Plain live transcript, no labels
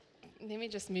Let me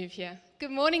just move here. Good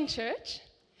morning, church.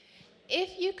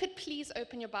 If you could please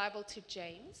open your Bible to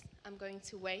James. I'm going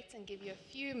to wait and give you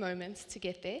a few moments to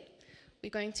get there. We're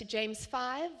going to James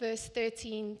 5, verse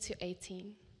 13 to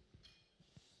 18.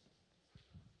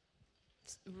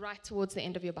 It's right towards the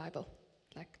end of your Bible.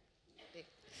 Like there.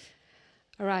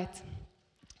 All right.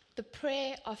 The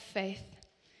prayer of faith.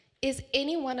 Is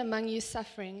anyone among you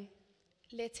suffering?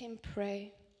 Let him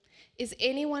pray. Is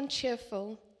anyone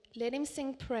cheerful? Let him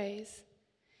sing praise.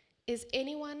 Is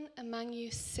anyone among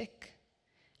you sick?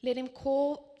 Let him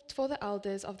call for the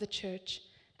elders of the church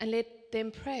and let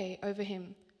them pray over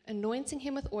him, anointing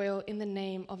him with oil in the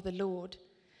name of the Lord.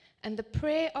 And the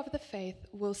prayer of the faith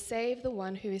will save the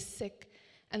one who is sick,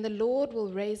 and the Lord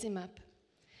will raise him up.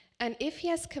 And if he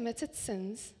has committed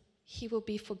sins, he will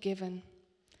be forgiven.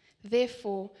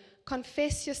 Therefore,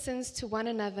 confess your sins to one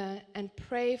another and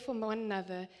pray for one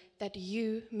another that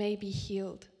you may be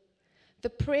healed. The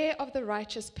prayer of the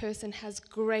righteous person has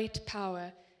great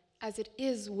power, as it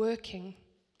is working.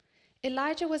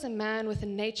 Elijah was a man with a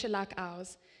nature like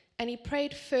ours, and he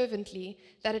prayed fervently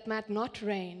that it might not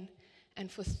rain,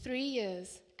 and for 3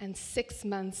 years and 6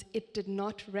 months it did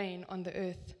not rain on the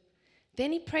earth.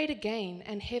 Then he prayed again,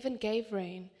 and heaven gave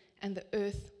rain, and the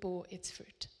earth bore its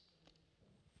fruit.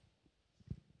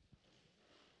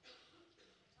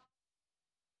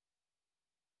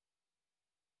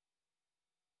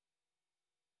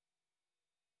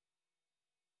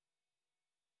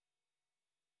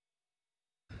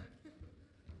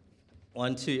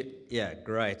 One, two, yeah,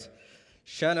 great.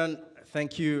 Shannon,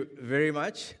 thank you very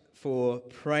much for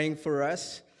praying for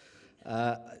us.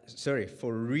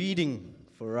 For reading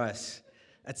for us.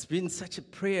 It's been such a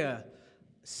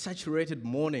prayer-saturated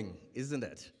morning, isn't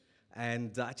it?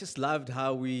 And I just loved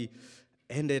how we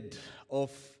ended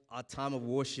off our time of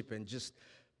worship and just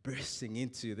bursting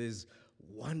into these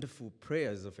wonderful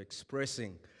prayers of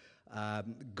expressing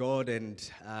God and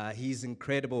His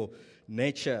incredible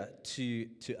nature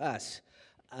to us.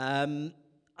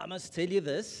 I must tell you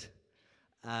this.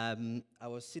 I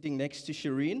was sitting next to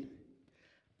Shireen,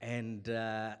 and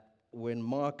when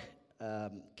Mark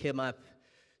came up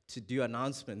to do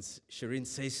announcements, Shireen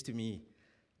says to me,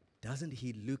 "Doesn't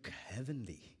he look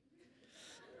heavenly?"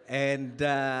 And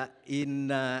in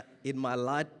my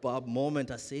light bulb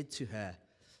moment, I said to her,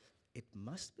 "It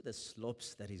must be the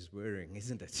slopes that he's wearing,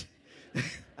 isn't it?"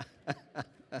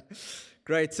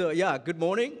 Great. So, yeah, good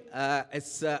morning.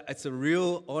 It's a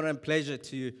real honor and pleasure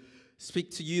to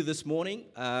speak to you this morning.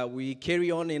 We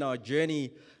carry on in our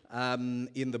journey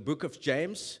in the book of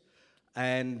James,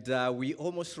 and we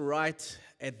almost right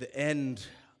at the end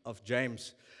of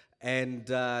James. And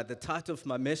the title of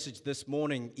my message this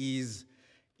morning is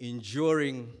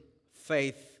Enduring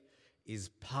Faith is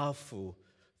Powerful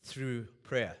Through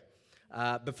Prayer.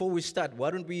 Before we start,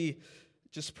 why don't we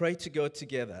just pray to God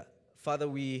together. Father,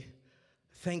 we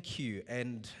thank you,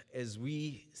 and as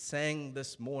we sang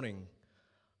this morning,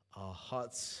 our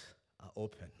hearts are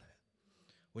open.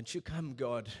 Won't you come,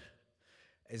 God,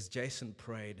 as Jason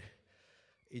prayed,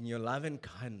 in your love and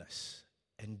kindness,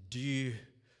 and do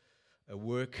a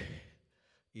work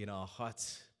in our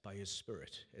hearts by your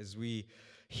Spirit. As we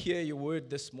hear your word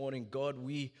this morning, God,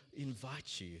 we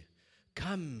invite you,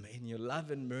 come in your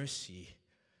love and mercy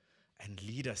and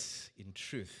lead us in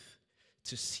truth,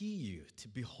 to see you, to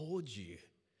behold you,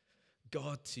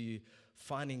 God, to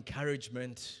find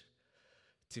encouragement,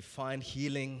 to find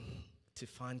healing, to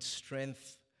find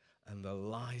strength and the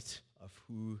light of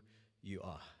who you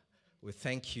are. We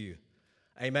thank you.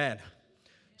 Amen.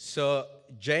 So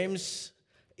James,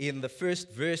 in the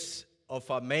first verse of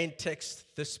our main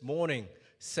text this morning,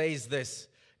 says this: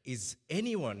 "Is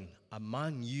anyone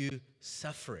among you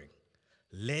suffering?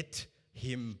 Let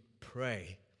him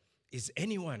pray. Is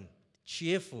anyone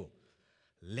cheerful?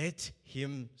 Let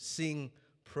him sing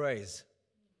praise."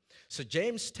 So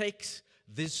James takes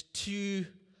these two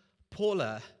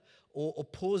polar or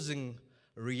opposing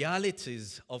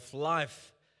realities of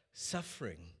life,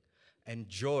 suffering and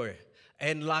joy,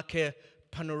 and like a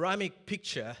panoramic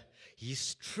picture, he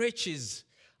stretches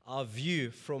our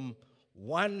view from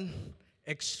one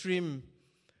extreme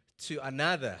to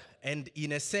another, and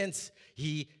in a sense,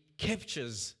 he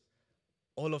captures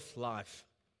all of life.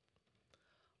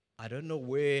 I don't know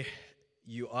where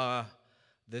you are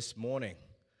this morning.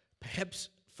 Perhaps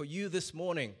for you this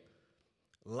morning,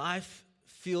 life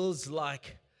feels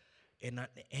like an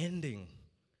unending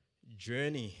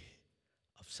journey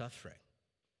of suffering.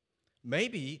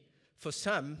 Maybe for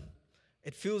some,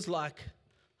 it feels like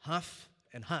half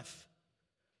and half,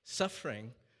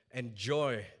 suffering and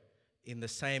joy in the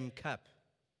same cup.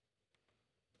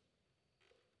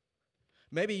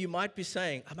 Maybe you might be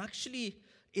saying, I'm actually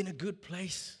in a good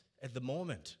place at the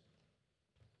moment.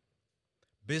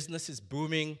 Business is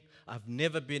booming. I've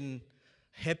never been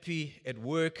happy at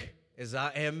work as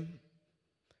I am.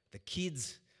 The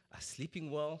kids are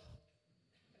sleeping well.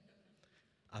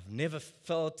 I've never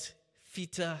felt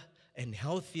fitter and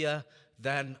healthier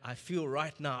than I feel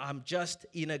right now. I'm just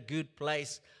in a good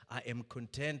place. I am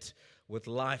content with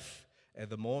life at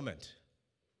the moment.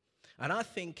 And I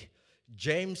think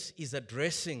James is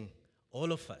addressing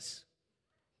all of us,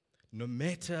 no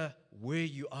matter where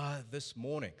you are this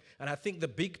morning. And I think the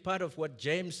big part of what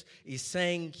James is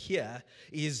saying here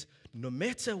is, no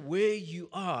matter where you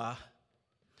are,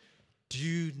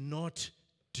 do not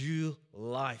do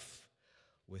life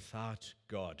without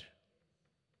God.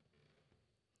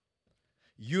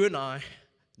 You and I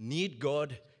need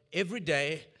God every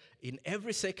day, in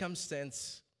every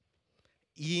circumstance,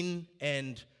 in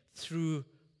and through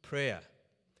prayer,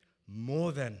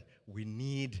 more than we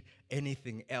need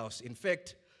anything else. In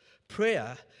fact,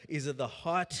 prayer is at the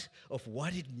heart of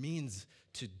what it means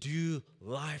to do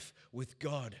life with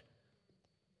God.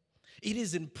 It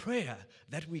is in prayer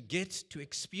that we get to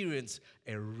experience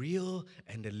a real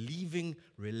and a living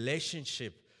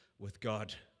relationship with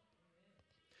God.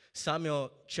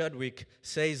 Samuel Chadwick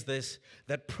says this,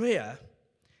 that prayer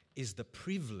is the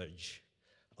privilege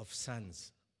of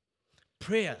sons.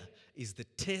 Prayer is the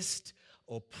test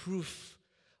or proof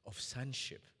of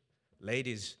sonship.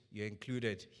 Ladies, you're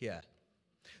included here.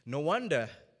 No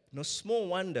small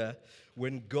wonder,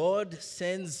 when God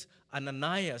sends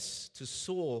Ananias to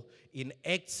Saul in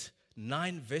Acts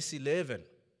 9 verse 11,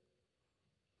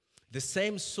 the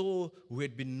same Saul who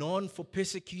had been known for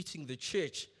persecuting the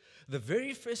church, the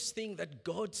very first thing that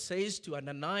God says to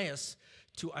Ananias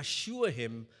to assure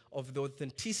him of the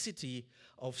authenticity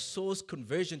of Saul's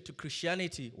conversion to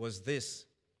Christianity was this: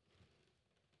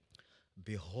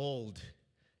 behold,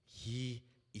 he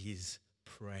is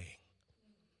praying.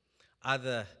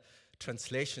 Other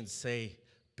translations say,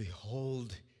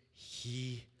 behold,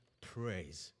 he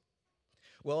prays.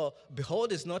 Well,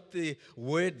 behold is not the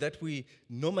word that we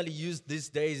normally use these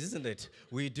days, isn't it?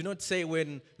 We do not say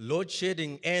when load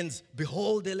shedding ends,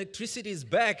 behold, the electricity is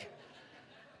back.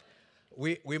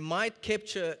 We might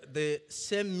capture the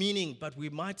same meaning, but we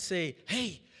might say,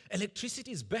 hey,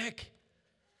 electricity is back.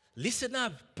 Listen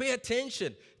up, pay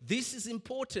attention. This is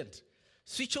important.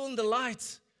 Switch on the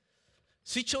lights.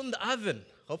 Switch on the oven.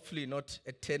 Hopefully not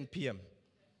at 10 p.m.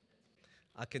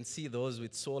 I can see those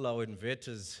with solar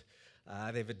inverters.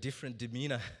 They have a different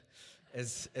demeanor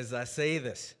as I say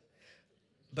this.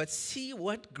 But see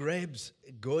what grabs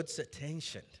God's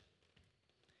attention.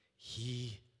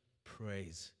 He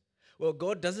prays. Well,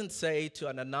 God doesn't say to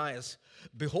Ananias,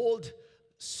 behold,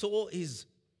 Saul is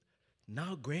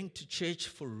now going to church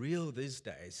for real these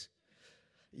days.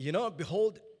 You know,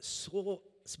 behold,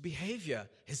 Saul's behavior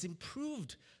has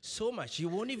improved so much. He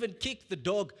won't even kick the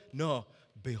dog. No,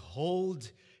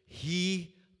 behold,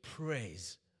 he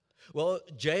prays. Well,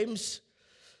 James,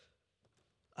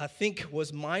 I think,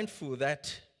 was mindful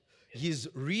that his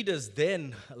readers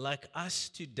then, like us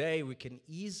today, we can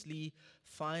easily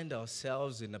find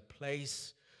ourselves in a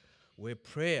place where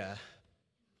prayer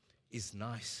is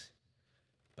nice,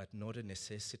 but not a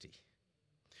necessity.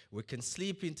 We can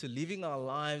slip into living our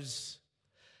lives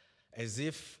as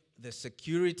if the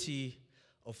security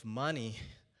of money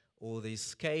or the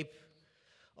escape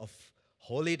of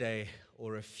holiday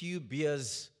or a few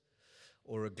beers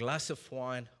or a glass of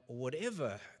wine or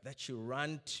whatever that you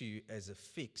run to as a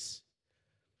fix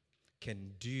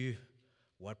can do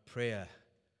what prayer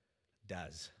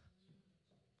does.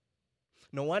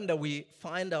 No wonder we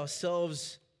find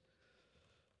ourselves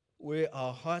where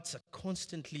our hearts are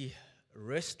constantly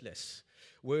restless,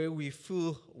 where we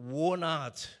feel worn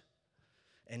out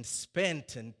and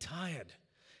spent and tired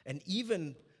and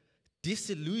even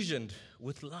disillusioned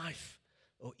with life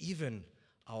or even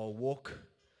our walk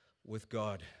with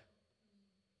God.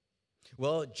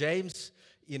 Well, James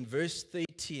in verse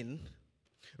 13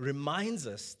 reminds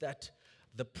us that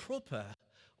the proper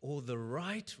or the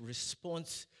right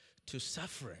response to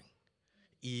suffering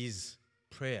is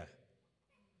prayer.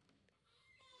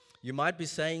 You might be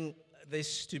saying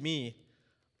this to me,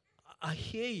 I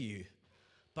hear you,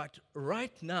 but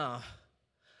right now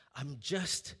I'm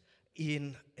just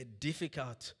in a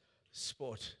difficult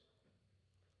spot.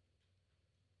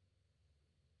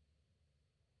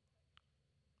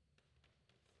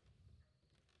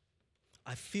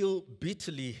 I feel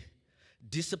bitterly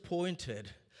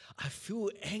disappointed. I feel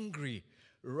angry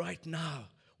right now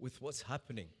with what's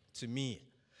happening to me.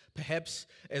 Perhaps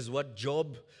as what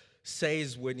Job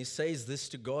says when he says this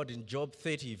to God in Job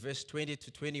 30, verse 20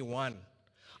 to 21.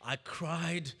 I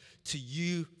cried to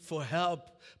you for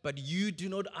help, but you do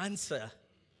not answer.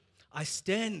 I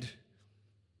stand.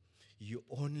 You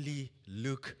only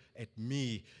look at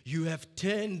me. You have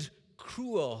turned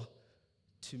cruel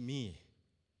to me.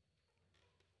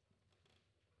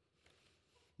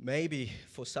 Maybe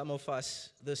for some of us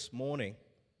this morning,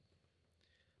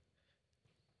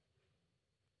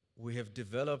 we have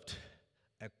developed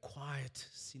a quiet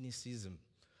cynicism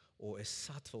or a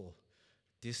subtle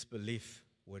disbelief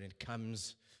when it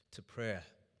comes to prayer.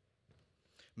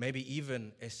 Maybe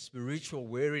even a spiritual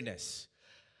weariness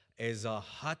as our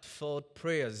heartfelt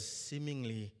prayers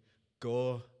seemingly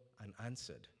go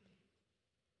unanswered.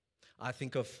 I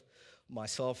think of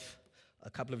myself a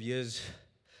couple of years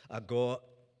ago.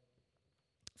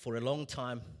 For a long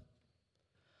time,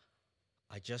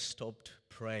 I just stopped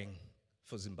praying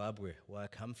for Zimbabwe, where I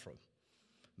come from.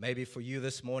 Maybe for you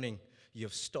this morning,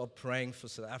 you've stopped praying for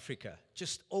South Africa,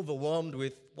 just overwhelmed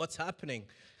with what's happening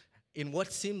in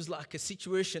what seems like a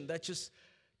situation that just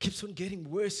keeps on getting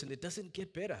worse and it doesn't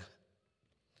get better.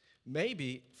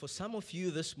 Maybe for some of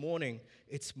you this morning,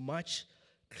 it's much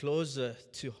closer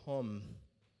to home.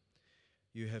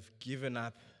 You have given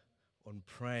up on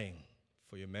praying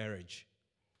for your marriage.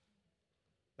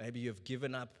 Maybe you've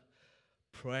given up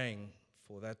praying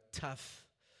for that tough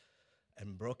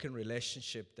and broken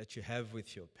relationship that you have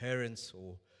with your parents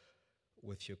or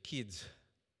with your kids.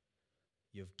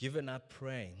 You've given up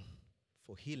praying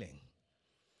for healing,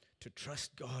 to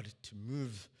trust God to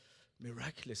move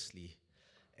miraculously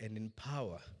and in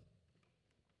power.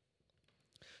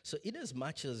 So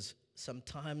inasmuch as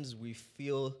sometimes we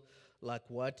feel like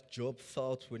what Job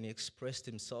felt when he expressed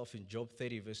himself in Job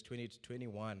 30, verse 20 to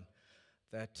 21,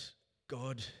 that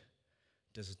God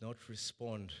does not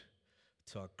respond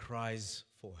to our cries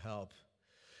for help,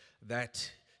 that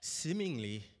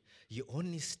seemingly he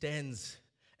only stands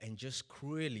and just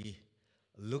cruelly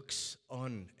looks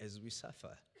on as we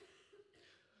suffer.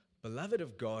 Beloved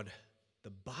of God,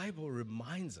 the Bible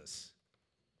reminds us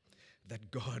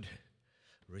that God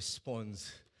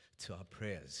responds to our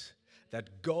prayers,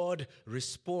 that God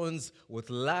responds with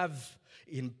love,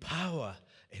 in power,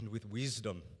 and with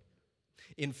wisdom.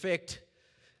 In fact,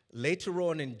 later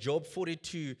on in Job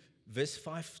 42, verse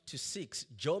 5 to 6,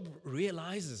 Job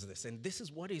realizes this, and this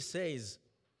is what he says: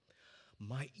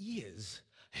 my ears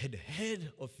had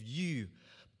heard of you,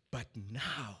 but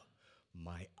now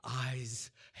my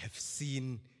eyes have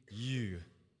seen you.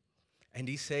 And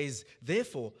he says,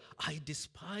 therefore, I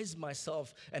despise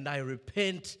myself and I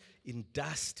repent in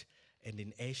dust and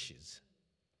in ashes.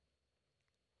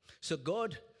 So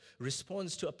God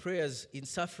responds to our prayers in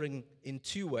suffering in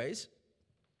two ways.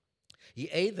 He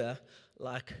either,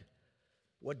 like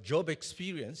what Job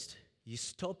experienced, he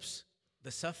stops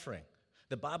the suffering.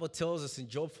 The Bible tells us in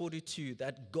Job 42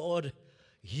 that God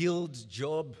healed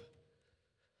Job,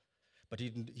 but he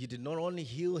did not only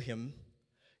heal him,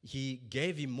 he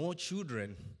gave him more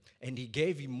children and he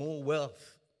gave him more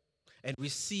wealth. And we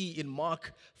see in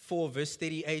Mark 4, verse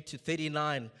 38 to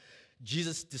 39,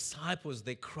 Jesus' disciples,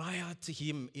 they cry out to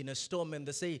him in a storm and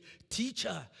they say,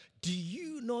 "Teacher, do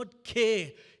you not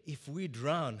care if we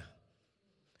drown?"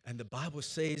 And the Bible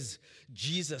says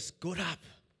Jesus got up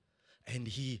and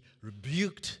he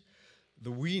rebuked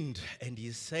the wind and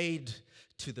he said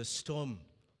to the storm,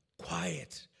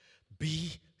 "Quiet,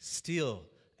 be still."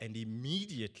 And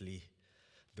immediately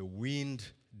the wind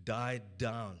died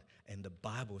down, and the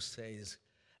Bible says,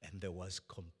 and there was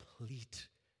complete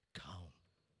calm.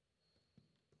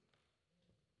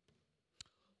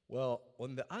 Well,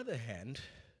 on the other hand,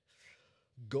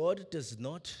 God does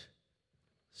not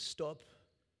stop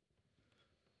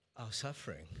our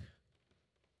suffering.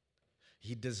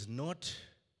 He does not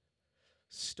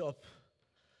stop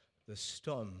the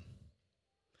storm,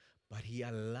 but he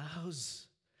allows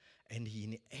and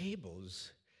he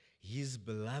enables his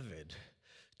beloved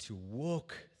to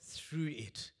walk through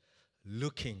it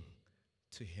looking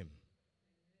to him.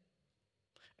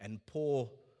 And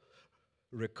Paul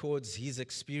records his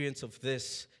experience of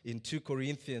this in 2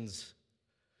 Corinthians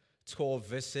 12,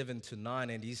 verse 7 to 9,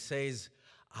 and he says,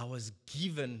 "I was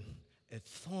given a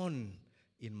thorn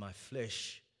in my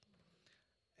flesh,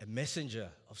 a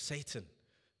messenger of Satan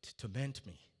to torment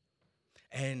me.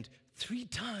 And 3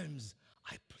 times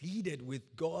I pleaded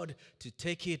with God to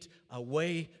take it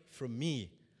away from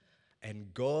me.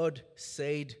 And God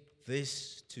said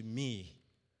this to me,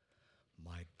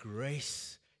 'My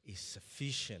grace is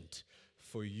sufficient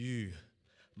for you.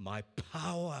 My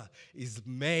power is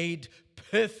made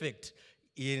perfect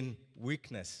in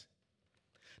weakness.'"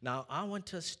 Now, I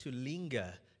want us to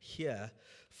linger here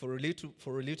for a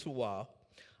little while.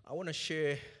 I want to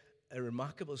share a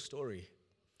remarkable story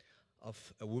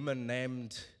of a woman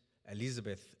named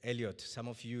Elizabeth Elliot. Some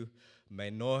of you may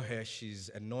know her. She's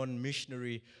a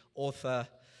non-missionary author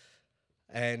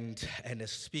and a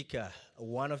speaker,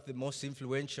 one of the most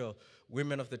influential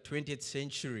women of the 20th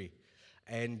century.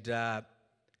 And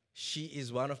she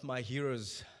is one of my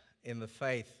heroes in the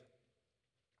faith.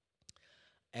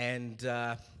 And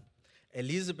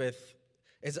Elizabeth,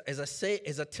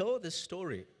 as I tell this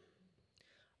story,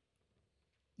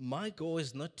 my goal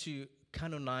is not to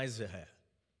canonize her,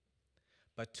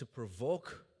 but to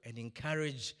provoke and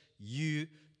encourage you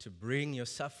to bring your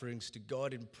sufferings to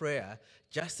God in prayer,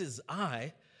 just as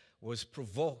I was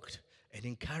provoked and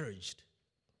encouraged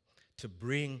to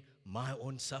bring my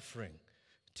own suffering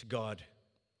to God.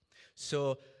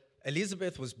 So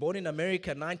Elizabeth was born in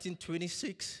America in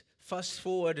 1926. Fast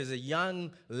forward, as a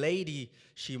young lady,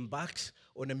 she embarks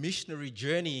on a missionary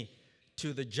journey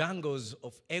to the jungles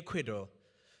of Ecuador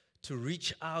to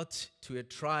reach out to a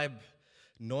tribe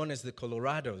known as the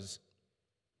Colorados.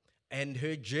 And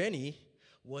her journey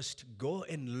was to go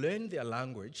and learn their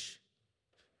language,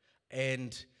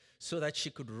 and so that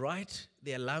she could write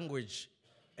their language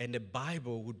and the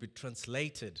Bible would be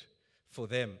translated for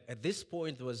them. At this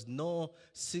point, there was no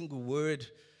single word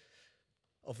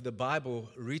of the Bible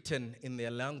written in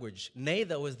their language.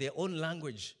 Neither was their own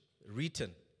language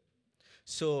written.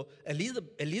 So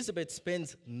Elizabeth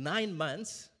spends 9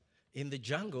 months in the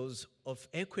jungles of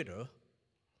Ecuador,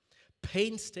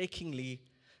 painstakingly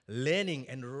learning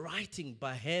and writing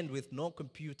by hand with no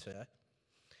computer.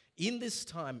 In this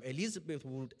time, Elizabeth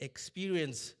would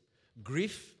experience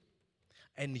grief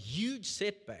and huge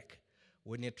setback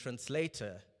when a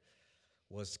translator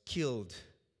was killed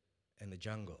in the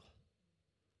jungle.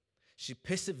 She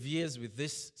perseveres with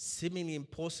this seemingly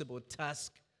impossible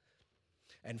task,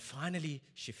 and finally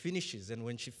she finishes. And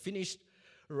when she finished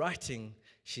writing,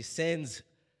 she sends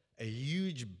a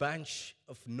huge bunch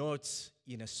of notes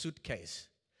in a suitcase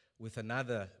with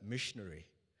another missionary,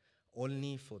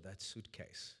 only for that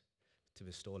suitcase to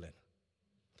be stolen.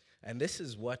 And this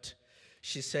is what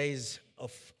she says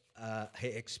of her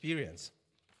experience.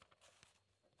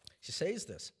 She says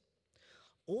this: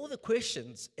 all the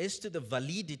questions as to the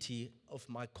validity of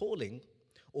my calling,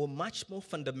 or much more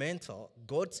fundamental,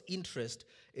 God's interest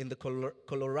in the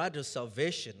Colorado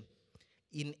salvation,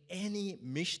 in any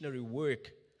missionary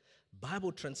work,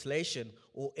 Bible translation,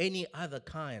 or any other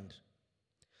kind,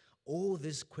 all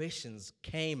these questions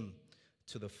came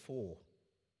to the fore.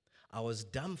 I was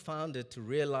dumbfounded to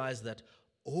realize that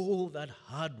all that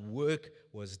hard work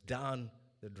was down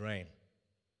the drain.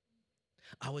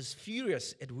 I was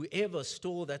furious at whoever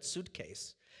stole that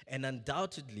suitcase and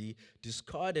undoubtedly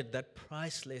discarded that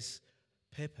priceless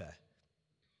paper.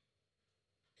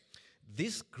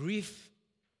 This grief,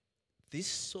 this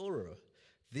sorrow,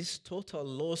 this total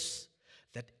loss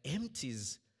that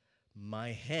empties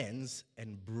my hands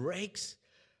and breaks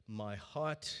my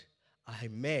heart, I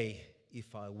may,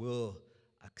 if I will,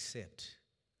 accept.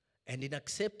 And in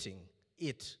accepting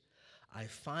it, I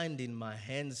find in my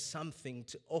hands something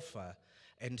to offer,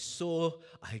 and so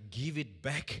I give it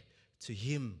back to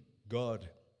Him, God,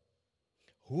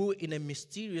 who in a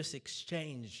mysterious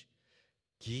exchange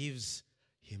gives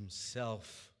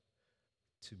Himself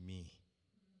to me.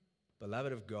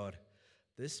 Beloved of God,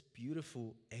 this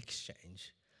beautiful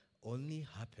exchange only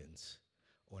happens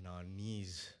on our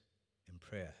knees in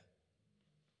prayer.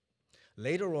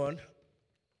 Later on,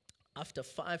 after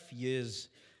 5 years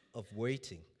of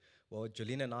waiting, well,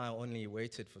 Jolene and I only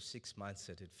waited for 6 months,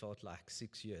 and it felt like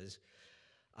 6 years.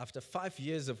 After 5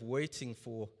 years of waiting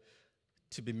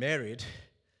to be married,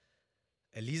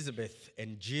 Elizabeth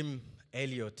and Jim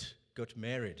Elliot got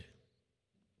married.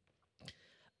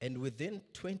 And within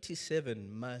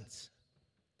 27 months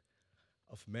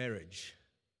of marriage,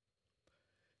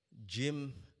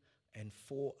 Jim and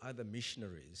 4 other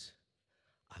missionaries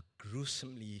are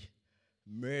gruesomely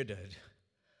murdered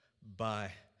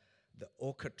by the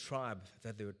Oka tribe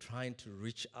that they were trying to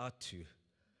reach out to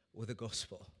with the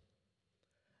gospel.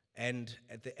 And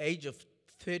at the age of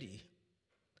 30,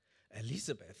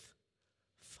 Elizabeth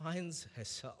finds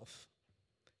herself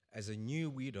as a new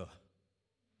widow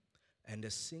and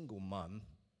a single mom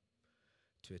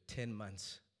to a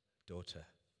 10-month daughter.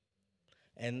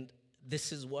 And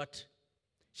this is what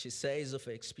she says of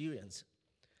her experience.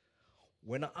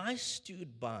 When I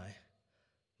stood by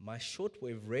my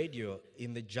shortwave radio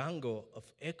in the jungle of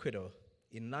Ecuador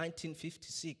in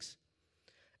 1956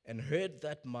 and heard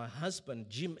that my husband,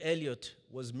 Jim Elliot,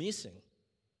 was missing,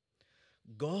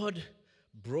 God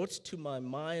brought to my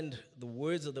mind the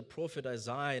words of the prophet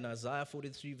Isaiah in Isaiah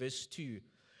 43 verse 2.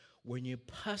 When you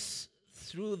pass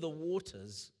through the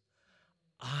waters,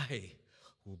 I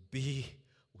will be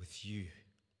with you.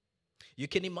 You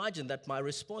can imagine that my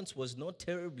response was not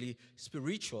terribly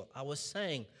spiritual. I was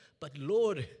saying, but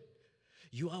Lord,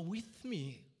 you are with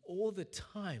me all the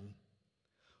time.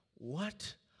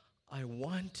 What I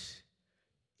want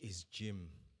is Jim.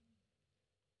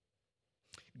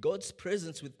 God's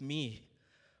presence with me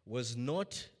was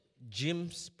not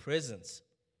Jim's presence.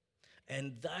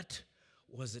 And that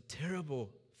was a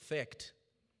terrible fact.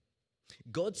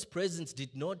 God's presence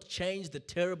did not change the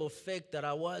terrible fact that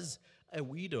I was a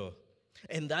widow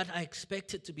and that I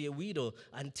expected to be a widow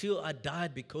until I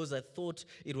died because I thought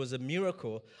it was a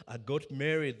miracle I got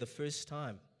married the first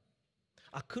time.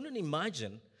 I couldn't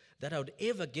imagine that I would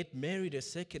ever get married a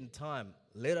second time,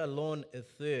 let alone a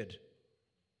third.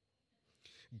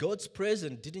 God's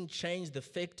presence didn't change the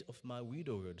fact of my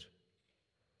widowhood,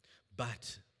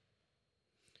 but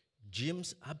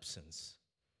Jim's absence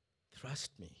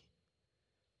thrust me,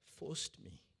 forced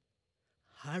me,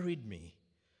 hurried me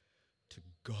to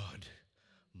God,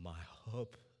 my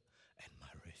hope and my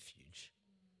refuge.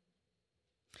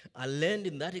 I learned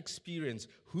in that experience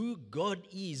who God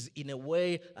is in a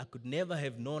way I could never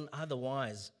have known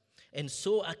otherwise. And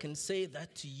so I can say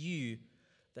that to you,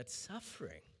 that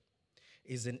suffering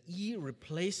is an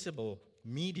irreplaceable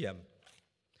medium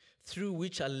through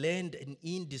which I learned an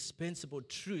indispensable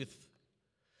truth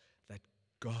that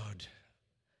God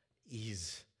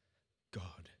is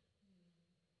God.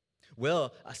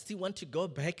 Well, I still want to go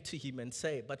back to him and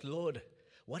say, but Lord,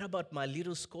 what about my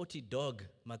little Scotty dog,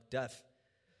 Macduff,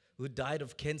 who died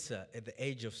of cancer at the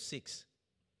age of 6?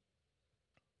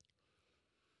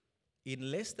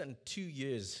 In less than 2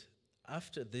 years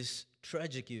after this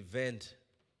tragic event,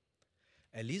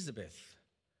 Elizabeth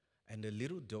and her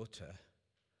little daughter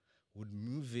would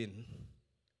move in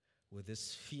with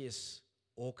this fierce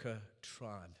Orca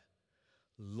tribe,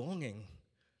 longing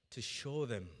to show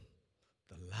them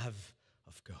the love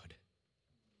of God.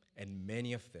 And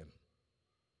many of them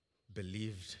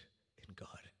believed in God.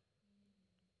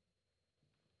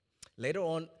 Later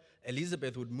on,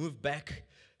 Elizabeth would move back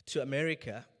to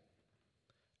America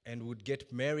and would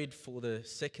get married for the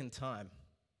second time.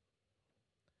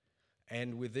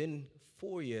 And within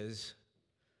 4 years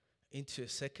into a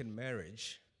second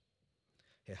marriage,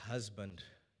 her husband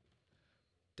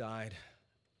died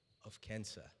of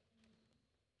cancer.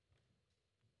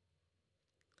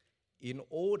 In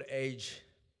old age,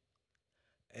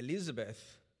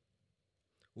 Elizabeth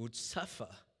would suffer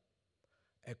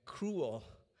a cruel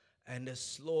and a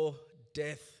slow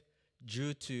death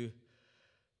due to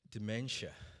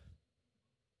dementia.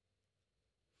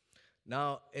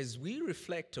 Now, as we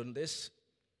reflect on this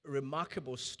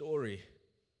remarkable story,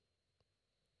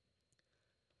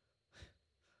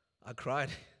 I cried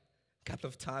a couple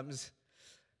of times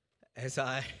as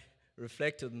I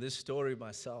reflected on this story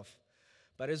myself.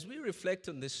 But as we reflect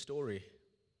on this story,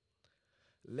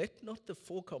 let not the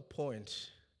focal point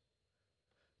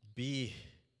be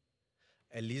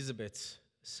Elizabeth's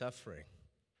suffering.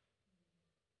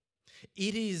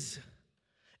 It is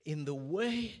in the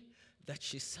way that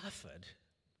she suffered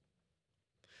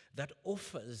that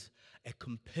offers a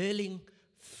compelling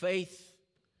faith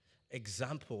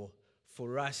example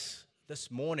for us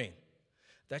this morning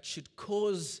that should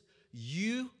cause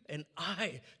you and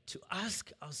I to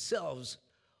ask ourselves,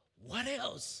 what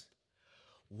else?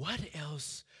 What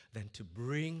else than to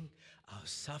bring our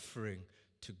suffering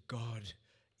to God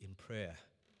in prayer?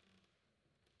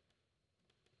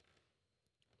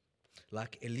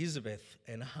 Like Elizabeth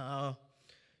and how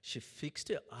she fixed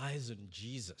her eyes on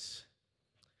Jesus,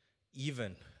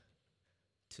 even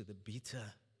to the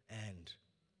bitter end.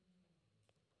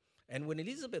 And when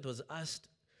Elizabeth was asked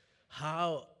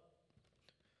how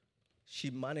she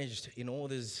managed in all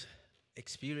these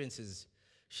experiences,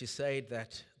 she said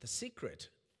that the secret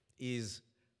is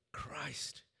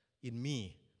Christ in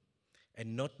me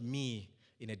and not me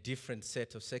in a different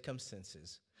set of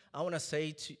circumstances. I want to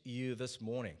say to you this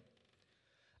morning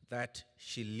that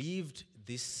she lived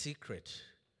this secret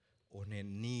on her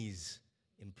knees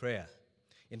in prayer.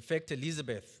 In fact,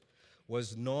 Elizabeth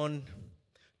was known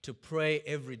to pray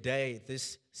every day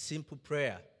this simple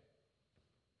prayer.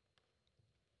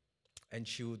 And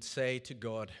she would say to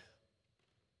God,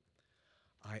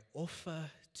 I offer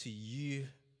to you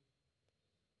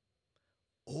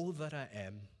all that I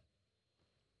am,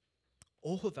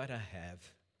 all that I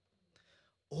have,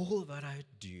 all that I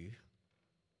do,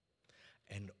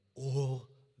 and all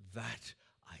that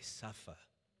I suffer.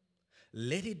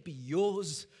 Let it be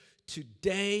yours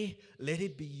today. Let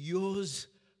it be yours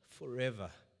forever.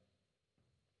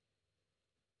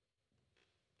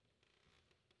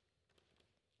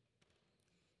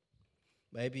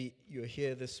 Maybe you're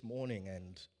here this morning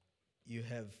and you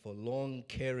have for long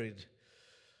carried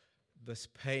this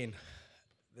pain,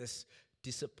 this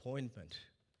disappointment.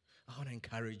 I want to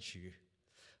encourage you,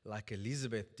 like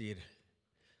Elizabeth did,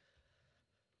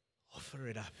 offer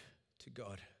it up to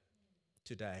God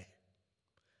today.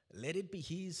 Let it be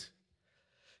His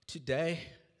today.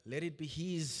 Let it be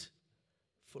His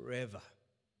forever.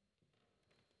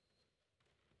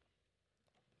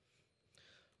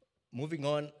 Moving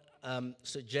on,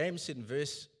 so James in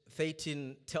verse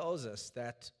 13 tells us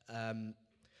that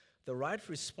the right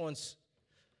response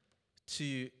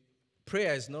to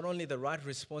prayer is not only the right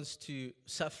response to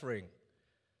suffering,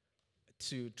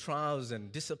 to trials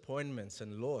and disappointments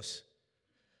and loss,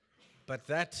 but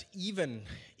that even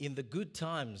in the good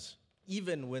times,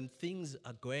 even when things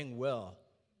are going well,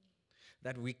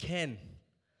 that we can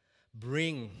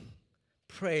bring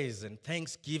praise and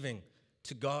thanksgiving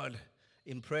to God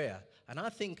in prayer. And I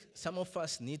think some of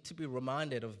us need to be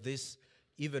reminded of this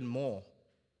even more.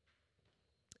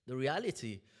 The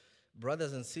reality,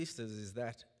 brothers and sisters, is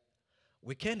that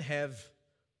we can have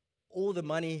all the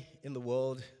money in the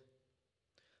world,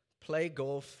 play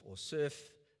golf or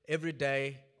surf every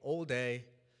day, all day,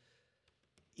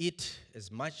 eat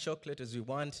as much chocolate as we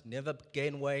want, never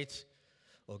gain weight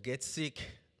or get sick,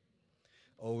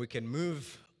 or we can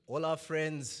move all our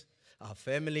friends, our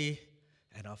family,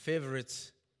 and our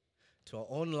favorites to our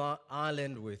own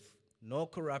island with no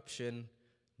corruption,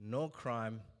 no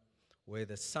crime, where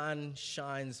the sun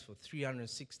shines for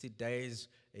 360 days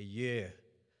a year.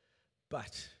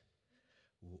 But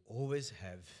we'll always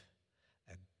have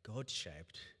a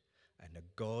God-shaped and a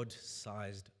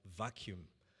God-sized vacuum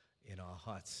in our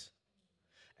hearts.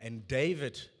 And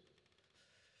David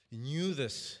knew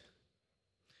this,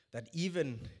 that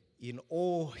even in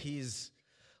all his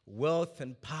wealth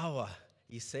and power,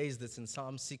 he says this in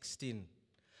Psalm 16,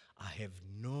 I have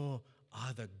no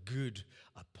other good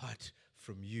apart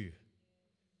from you.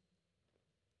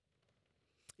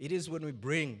 It is when we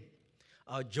bring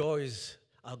our joys,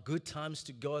 our good times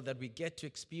to God that we get to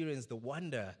experience the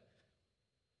wonder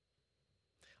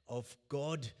of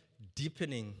God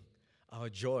deepening our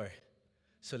joy.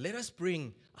 So let us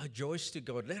bring our joys to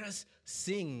God. Let us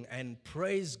sing and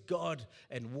praise God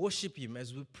and worship Him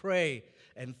as we pray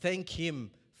and thank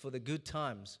Him for the good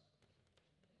times.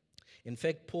 In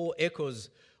fact, Paul echoes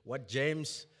what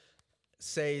James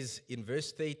says in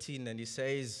verse 13, and he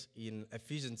says in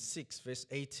Ephesians 6, verse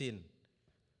 18,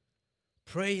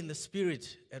 pray in the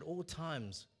Spirit at all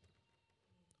times,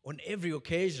 on every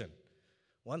occasion.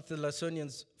 1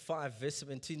 Thessalonians 5, verse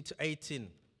 17 to 18.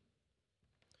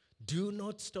 Do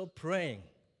not stop praying.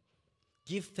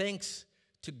 Give thanks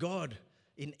to God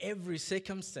in every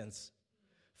circumstance,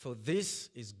 for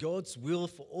this is God's will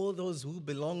for all those who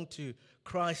belong to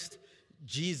Christ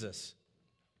Jesus.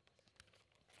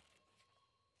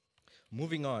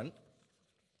 Moving on,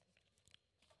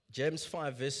 James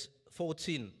 5, verse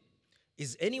 14.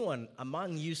 Is anyone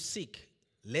among you sick?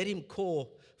 Let him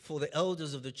call for the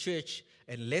elders of the church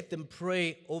and let them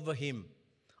pray over him,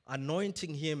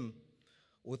 anointing him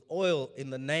with oil in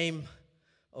the name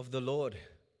of the Lord.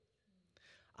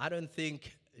 I don't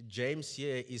think James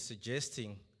here is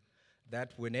suggesting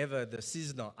that whenever the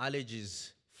seasonal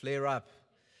allergies flare up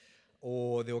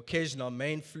or the occasional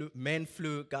man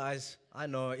flu, guys, I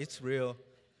know it's real,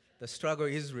 the struggle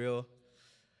is real,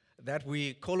 that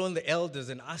we call on the elders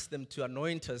and ask them to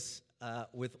anoint us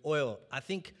with oil. I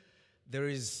think there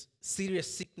is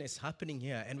serious sickness happening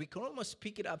here, and we can almost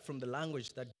pick it up from the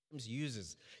language that James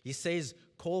uses. He says,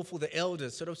 call for the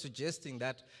elders, sort of suggesting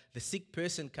that the sick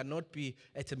person cannot be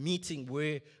at a meeting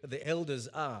where the elders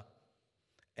are.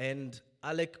 And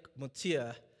Alec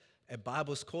Motia, a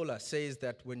Bible scholar, says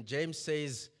that when James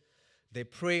says they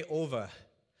pray over,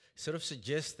 sort of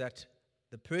suggests that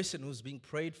the person who's being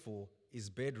prayed for is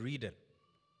bedridden.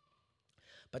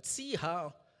 But see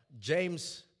how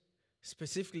James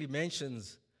specifically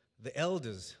mentions the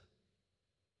elders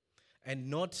and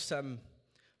not some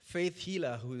faith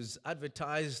healer who's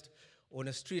advertised on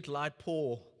a street light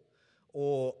pole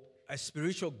or a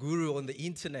spiritual guru on the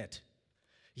internet.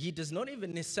 He does not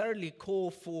even necessarily call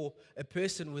for a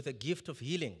person with a gift of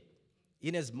healing,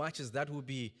 in as much as that would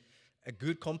be a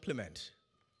good compliment.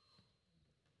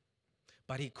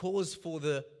 But he calls for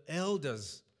the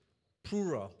elders,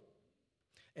 plural.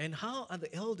 And how are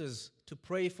the elders to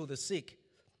pray for the sick?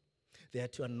 They are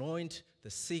to anoint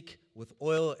the sick with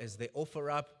oil as they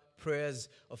offer up prayers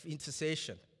of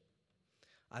intercession.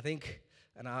 I think,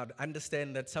 and I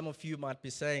understand that some of you might be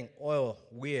saying, oil,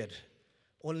 weird.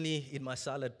 Only in my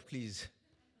salad, please.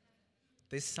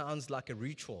 This sounds like a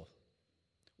ritual.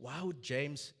 Why would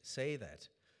James say that?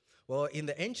 Well, in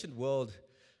the ancient world,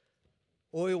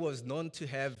 oil was known to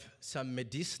have some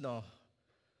medicinal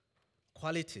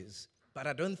qualities, but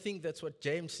I don't think that's what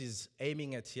James is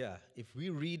aiming at here. If we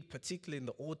read, particularly in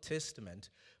the Old Testament,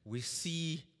 we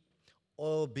see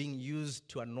oil being used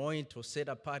to anoint or set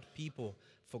apart people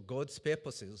for God's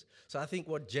purposes. So I think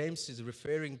what James is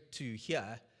referring to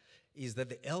here is that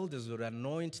the elders would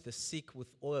anoint the sick with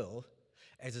oil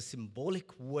as a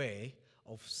symbolic way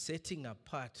of setting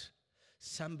apart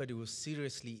somebody who's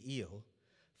seriously ill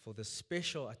for the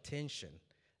special attention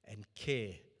and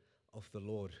care of the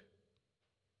Lord.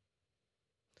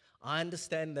 I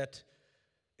understand that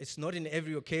it's not in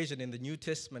every occasion in the New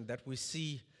Testament that we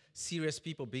see serious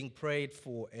people being prayed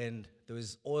for and there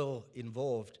is oil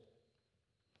involved.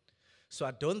 So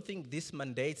I don't think this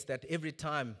mandates that every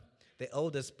time the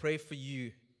elders pray for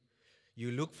you,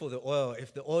 you look for the oil.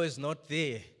 If the oil is not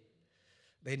there,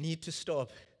 they need to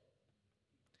stop.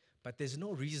 But there's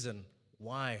no reason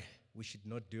why we should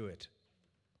not do it.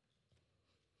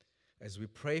 As we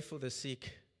pray for the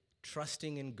sick,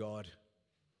 trusting in God,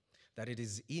 that it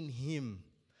is in Him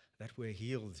that we're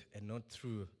healed and not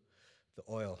through the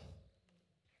oil.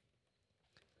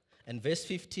 And verse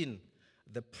 15,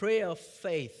 the prayer of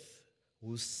faith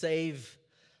will save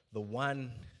the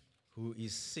one who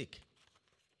is sick.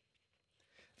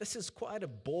 This is quite a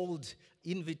bold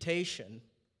invitation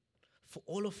for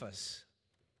all of us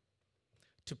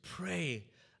to pray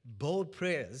bold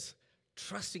prayers,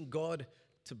 trusting God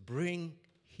to bring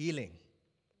healing.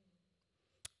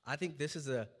 I think this is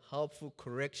a helpful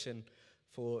correction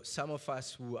for some of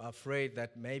us who are afraid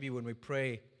that maybe when we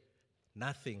pray,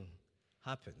 nothing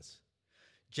happens.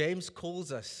 James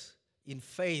calls us in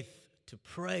faith to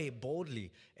pray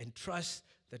boldly and trust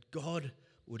that God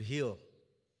would heal.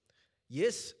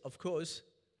 Yes, of course,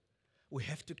 we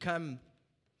have to come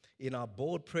in our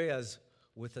bold prayers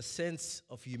with a sense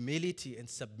of humility and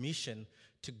submission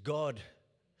to God,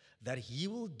 that He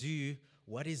will do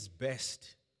what is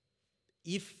best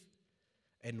if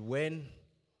and when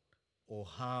or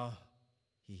how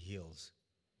He heals.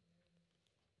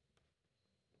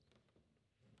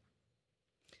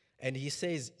 And He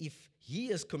says, if he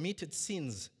has committed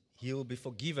sins, he will be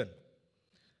forgiven.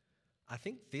 I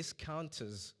think this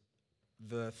counters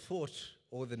the thought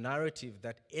or the narrative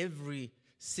that every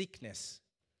sickness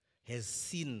has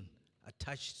sin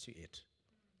attached to it.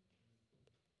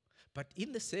 But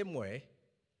in the same way,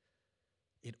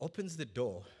 it opens the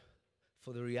door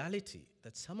for the reality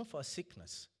that some of our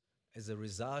sickness is a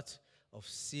result of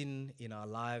sin in our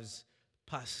lives,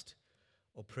 past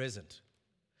or present.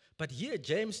 But here,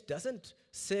 James doesn't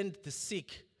send the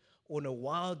sick on a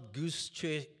wild goose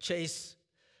chase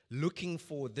looking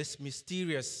for this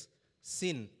mysterious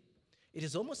sin. It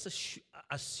is almost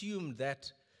assumed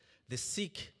that the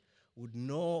sick would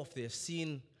know of their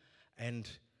sin and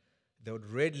they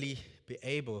would readily be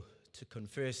able to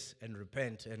confess and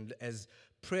repent. And as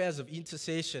prayers of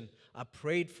intercession are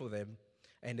prayed for them,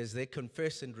 and as they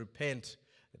confess and repent,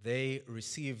 they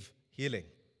receive healing.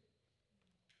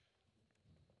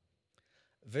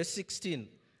 Verse 16,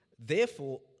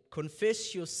 therefore,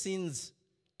 confess your sins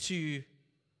to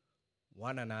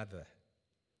one another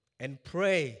and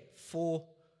pray for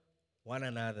one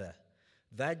another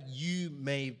that you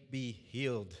may be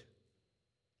healed.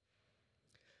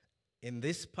 In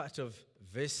this part of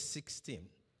verse 16,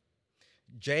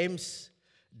 James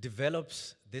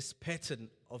develops this pattern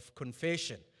of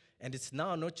confession. And it's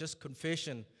now not just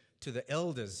confession to the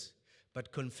elders,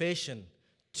 but confession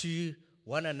to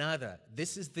one another.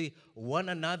 This is the one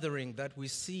anothering that we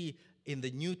see in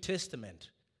the New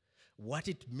Testament. What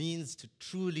it means to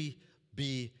truly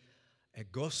be a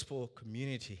gospel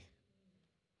community.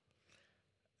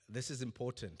 This is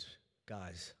important,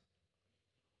 guys.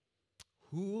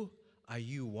 Who are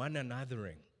you one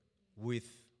anothering with?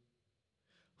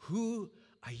 Who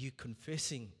are you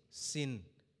confessing sin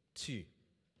to?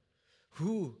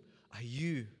 Who are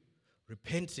you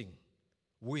repenting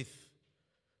with,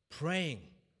 praying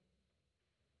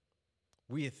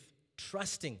with,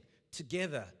 trusting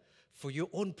together for your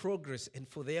own progress and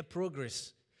for their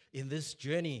progress in this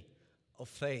journey of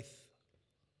faith?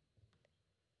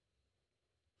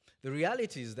 The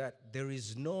reality is that there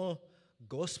is no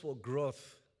gospel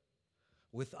growth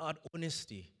without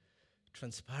honesty,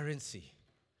 transparency,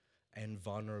 and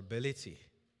vulnerability.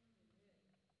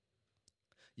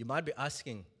 You might be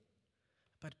asking,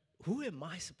 but who am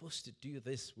I supposed to do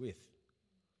this with?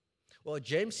 Well,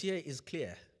 James here is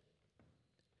clear.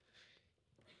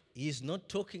 He is not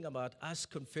talking about us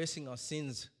confessing our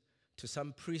sins to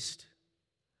some priest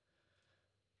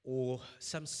or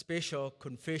some special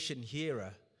confession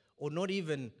hearer, or not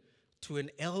even to an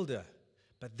elder,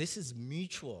 But this is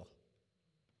mutual.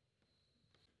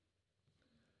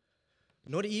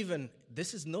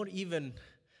 This is not even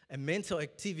a mental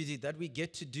activity that we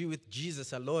get to do with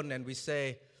Jesus alone and we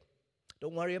say,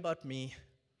 don't worry about me.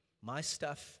 My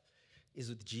stuff is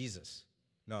with Jesus.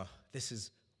 No, this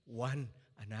is one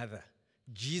another.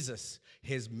 Jesus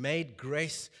has made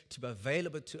grace to be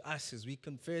available to us as we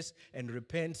confess and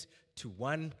repent to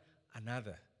one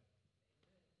another.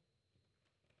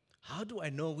 How do I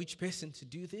know which person to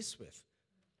do this with?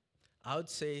 I would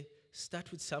say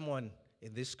start with someone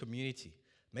in this community,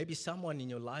 maybe someone in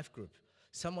your life group,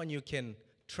 someone you can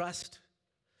trust,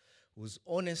 who's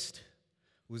honest,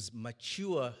 who's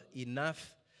mature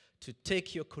enough to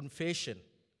take your confession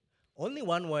only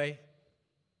one way,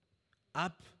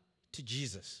 up to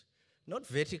Jesus. Not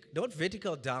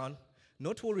vertical down,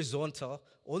 not horizontal,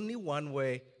 only one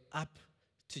way, up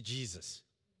to Jesus.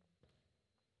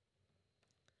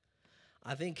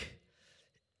 I think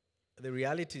the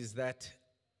reality is that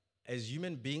as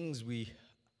human beings, we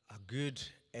are good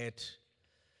at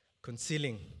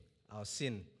concealing our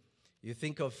sin. You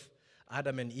think of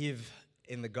Adam and Eve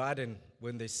in the garden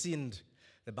when they sinned.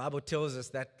 The Bible tells us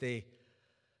that they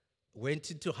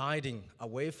went into hiding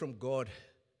away from God,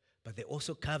 but they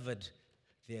also covered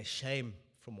their shame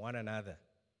from one another.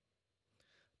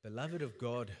 Beloved of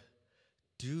God,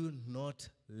 do not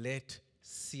let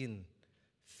sin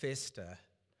fester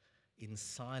in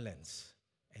silence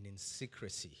and in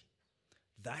secrecy.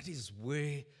 That is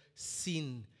where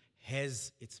sin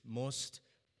has its most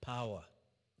power.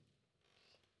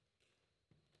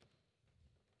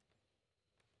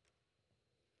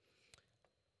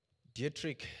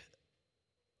 Dietrich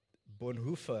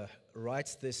Bonhoeffer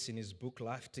writes this in his book,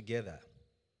 Life Together.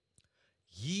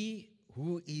 He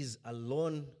who is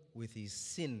alone with his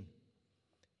sin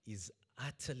is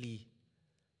utterly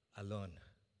alone.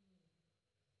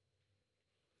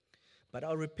 But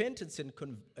our repentance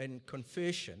and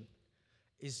confession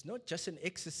is not just an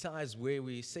exercise where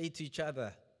we say to each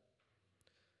other,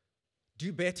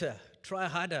 do better, try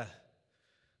harder,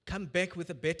 come back with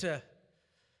a better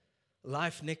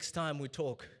life next time we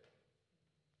talk.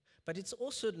 But it's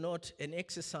also not an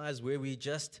exercise where we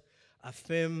just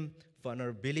affirm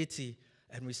vulnerability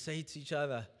and we say to each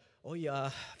other, oh yeah,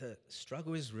 the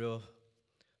struggle is real.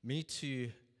 Me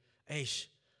too. Aish,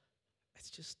 it's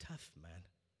just tough, man.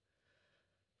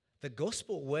 The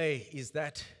gospel way is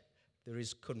that there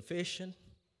is confession,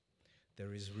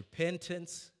 there is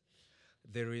repentance,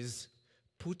 there is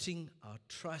putting our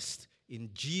trust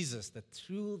in Jesus, that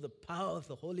through the power of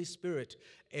the Holy Spirit,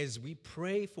 as we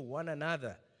pray for one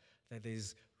another, that there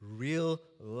is real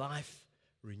life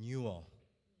renewal.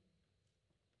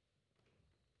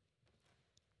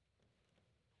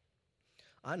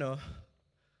 I know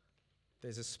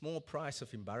there's a small price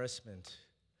of embarrassment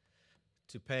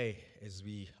to pay as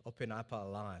we open up our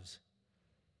lives,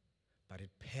 but it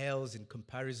pales in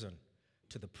comparison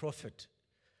to the profit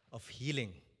of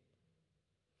healing,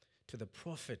 to the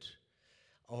profit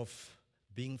of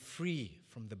being free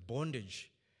from the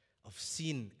bondage of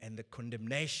sin and the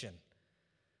condemnation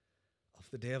of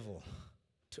the devil,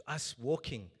 to us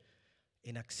walking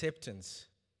in acceptance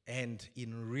and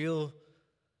in real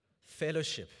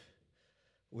fellowship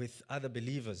with other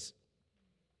believers.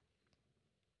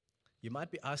 You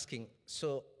might be asking,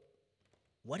 so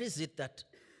what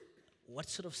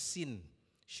sort of sin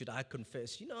should I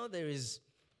confess? There is,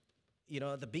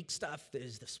 the big stuff,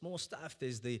 there's the small stuff,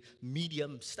 there's the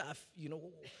medium stuff.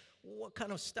 What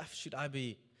kind of stuff should I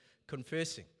be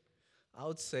confessing? I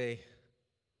would say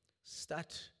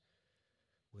start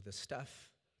with the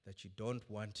stuff that you don't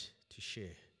want to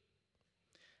share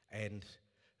and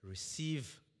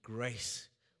receive grace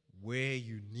where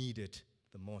you need it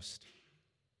the most.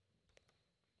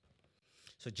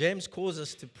 So James calls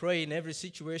us to pray in every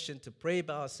situation, to pray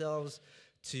by ourselves,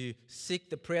 to seek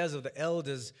the prayers of the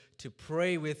elders, to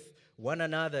pray with one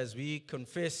another as we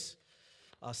confess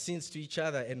our sins to each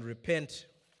other and repent.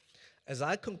 As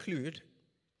I conclude,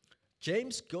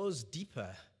 James goes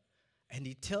deeper and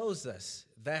he tells us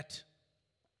that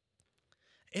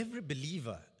every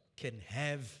believer can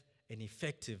have an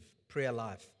effective prayer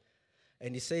life.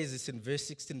 And he says this in verse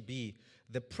 16b,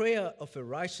 the prayer of a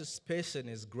righteous person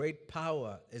has great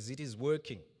power as it is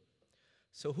working.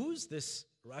 So who's this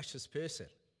righteous person?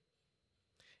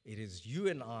 It is you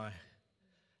and I,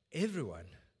 everyone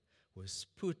who has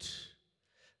put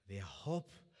their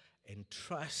hope and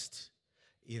trust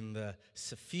in the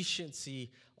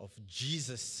sufficiency of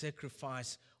Jesus'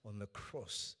 sacrifice on the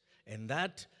cross. And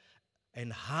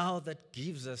how that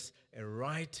gives us a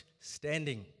right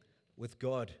standing with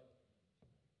God.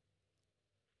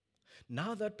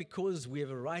 Now that because we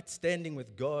have a right standing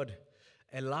with God,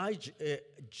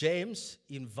 James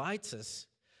invites us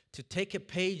to take a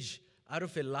page out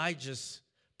of Elijah's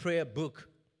prayer book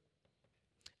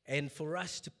and for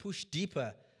us to push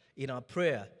deeper in our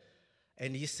prayer.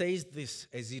 And he says this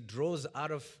as he draws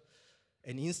out of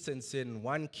an instance in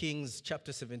 1 Kings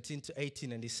chapter 17 to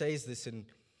 18, and he says this in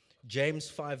James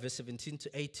 5 verse 17 to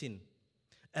 18.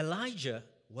 Elijah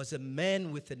was a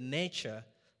man with a nature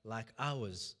like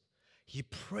ours. He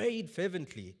prayed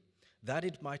fervently that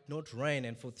it might not rain,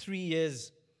 and for 3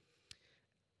 years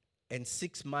and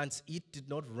 6 months it did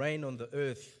not rain on the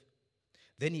earth.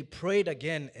 Then he prayed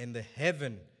again, and the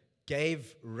heaven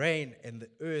gave rain, and the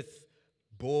earth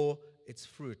bore its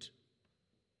fruit.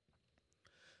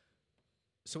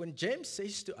 So when James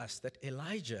says to us that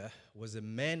Elijah was a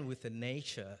man with a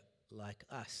nature like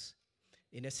us,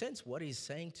 in a sense what he's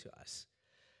saying to us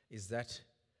is that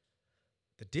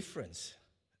the difference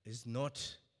is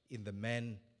not in the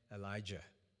man Elijah.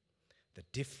 The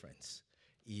difference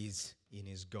is in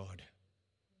his God.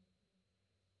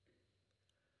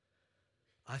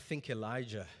 I think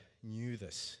Elijah knew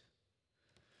this.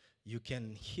 You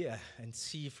can hear and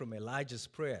see from Elijah's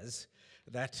prayers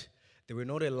that they were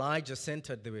not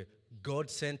Elijah-centered, they were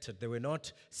God-centered. They were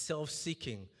not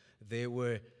self-seeking, they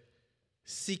were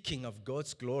seeking of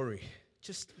God's glory.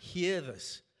 Just hear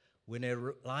this. When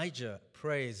Elijah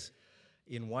prays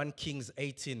in 1 Kings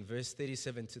 18, verse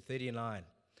 37 to 39,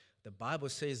 the Bible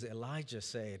says Elijah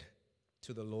said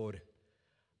to the Lord,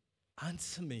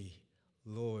 "Answer me,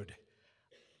 Lord,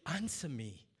 answer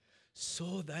me,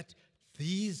 so that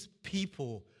these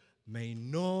people may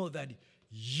know that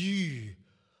you,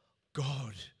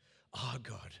 God, are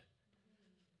God."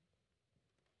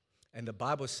 And the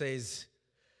Bible says,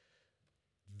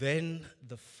 then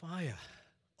the fire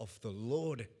of the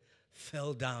Lord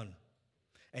fell down,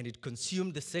 and it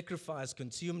consumed the sacrifice,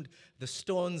 consumed the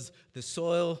stones, the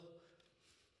soil,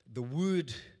 the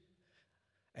wood,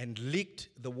 and licked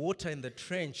the water in the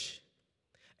trench.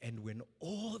 And when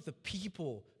all the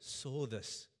people saw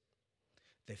this,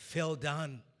 they fell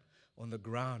down on the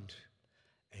ground,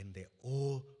 and they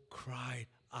all cried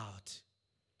out,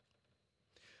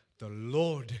 "The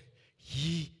Lord,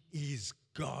 He is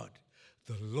God.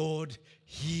 The Lord,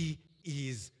 He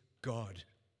is God."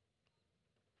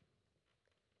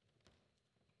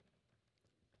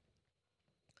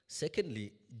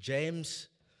 Secondly, James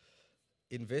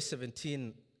in verse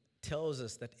 17 tells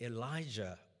us that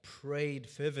Elijah prayed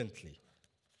fervently.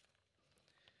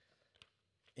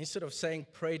 Instead of saying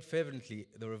prayed fervently,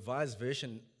 the Revised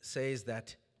Version says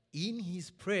that in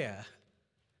his prayer,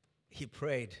 he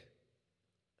prayed.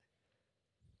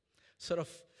 Sort of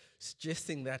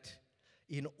suggesting that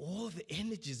in all the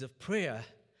energies of prayer,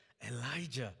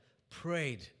 Elijah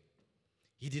prayed.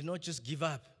 He did not just give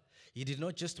up. He did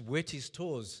not just wet his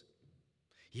toes.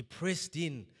 He pressed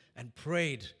in and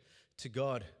prayed to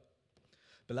God.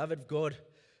 Beloved God,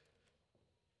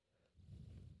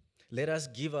 let us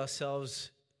give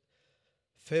ourselves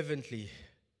fervently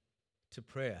to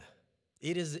prayer.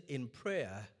 It is in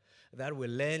prayer that we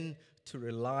learn to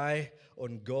rely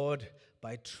on God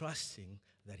by trusting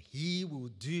that He will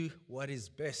do what is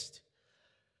best,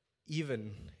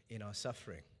 even in our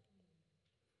suffering.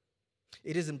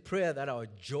 It is in prayer that our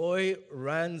joy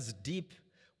runs deep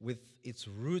with its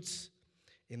roots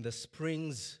in the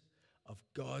springs of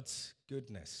God's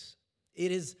goodness.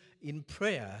 It is in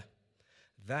prayer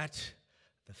that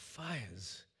the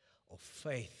fires of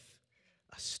faith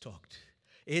are stoked.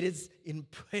 It is in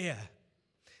prayer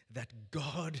that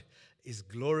God is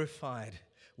glorified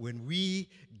when we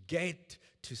get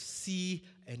to see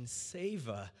and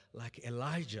savor, like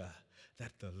Elijah,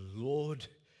 that the Lord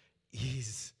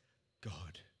is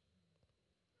God.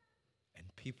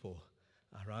 And people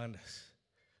around us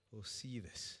will see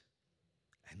this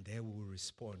and they will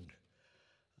respond,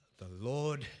 "The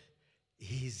Lord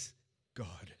is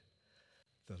God.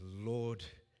 The Lord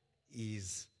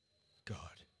is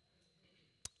God."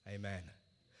 Amen.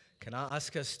 Can I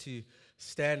ask us to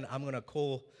stand? I'm going to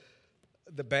call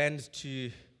the band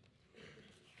to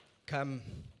come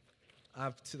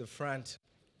up to the front.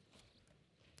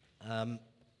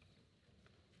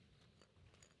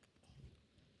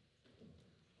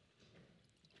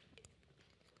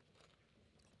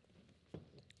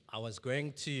 I was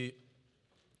going to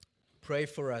pray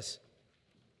for us,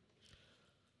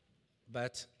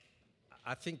 but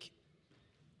I think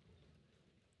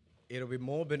it'll be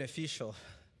more beneficial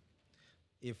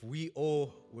if we all,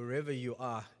 wherever you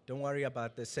are, don't worry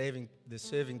about the serving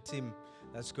team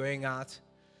that's going out.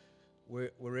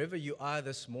 Wherever you are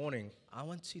this morning, I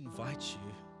want to invite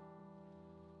you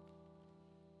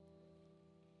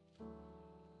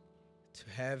to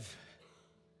have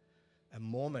a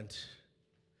moment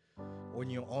when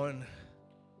you're on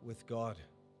with God.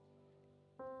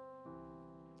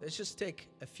 Let's just take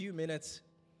a few minutes.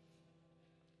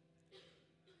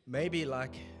 Maybe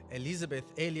like Elizabeth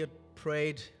Elliot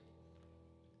prayed.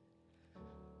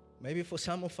 Maybe for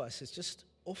some of us, it's just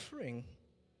offering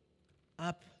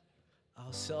up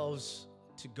ourselves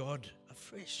to God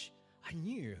afresh,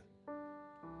 anew.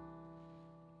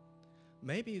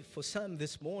 Maybe for some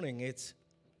this morning, it's,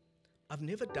 I've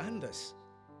never done this.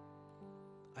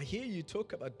 I hear you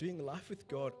talk about doing life with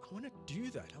God. I want to do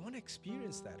that. I want to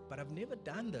experience that, but I've never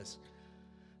done this.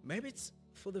 Maybe it's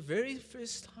for the very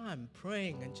first time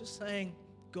praying and just saying,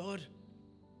 God,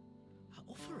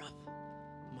 I offer up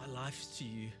my life to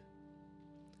you.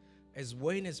 As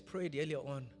Wayne has prayed earlier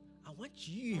on, I want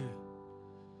you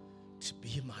to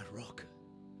be my rock.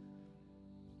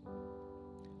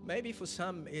 Maybe for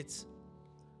some it's,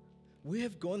 we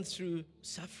have gone through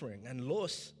suffering and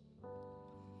loss.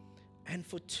 And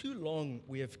for too long,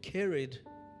 we have carried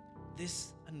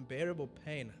this unbearable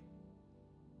pain.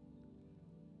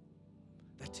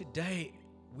 That today,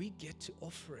 we get to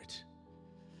offer it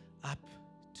up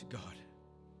to God.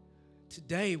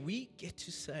 Today, we get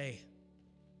to say,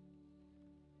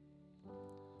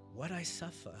 what I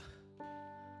suffer,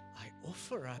 I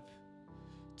offer up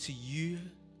to you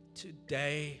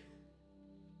today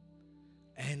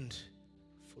and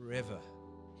forever.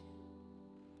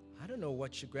 I don't know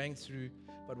what you're going through,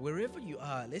 but wherever you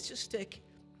are, let's just take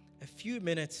a few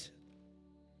minutes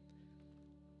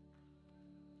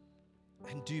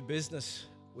and do business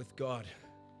with God.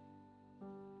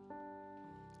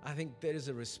 I think there is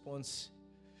a response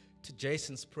to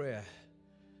Jason's prayer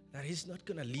that he's not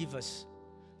going to leave us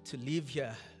to live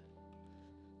here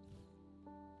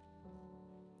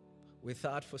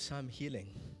without, for some, healing,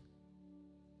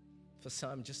 for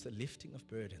some, just a lifting of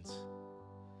burdens,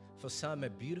 for some, a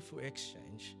beautiful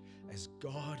exchange as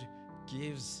God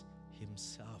gives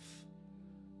himself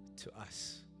to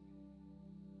us.